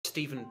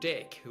Stephen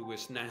Dick, who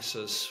was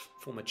NASA's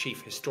former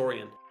chief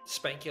historian,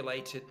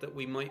 speculated that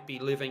we might be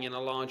living in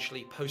a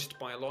largely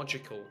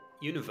post-biological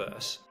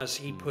universe, as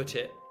he put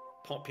it,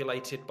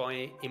 populated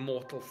by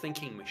immortal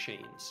thinking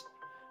machines.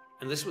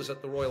 And this was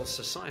at the Royal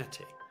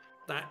Society.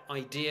 That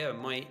idea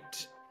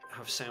might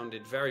have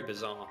sounded very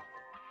bizarre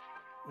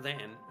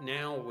then.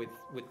 Now,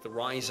 with the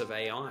rise of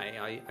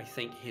AI, I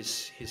think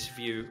his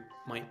view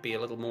might be a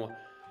little more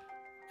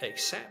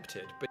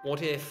accepted. But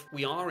what if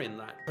we are in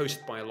that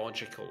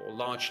post-biological or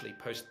largely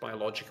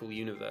post-biological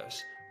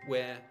universe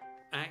where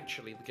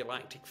actually the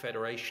Galactic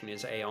Federation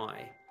is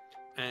AI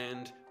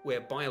and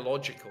where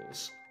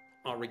biologicals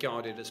are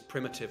regarded as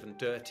primitive and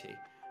dirty,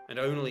 and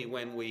only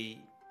when we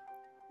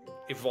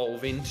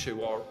evolve into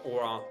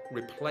or are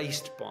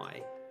replaced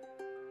by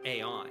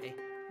AI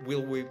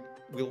will we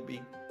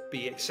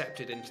be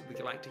accepted into the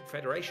Galactic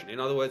Federation? In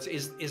other words,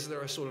 is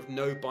there a sort of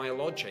no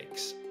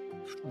biologics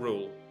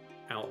rule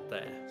out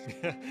there?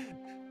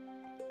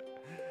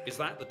 Is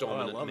that the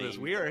dominant I love meme? this.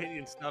 We are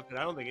hitting stuff that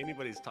I don't think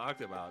anybody's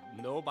talked about.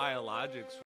 No biologics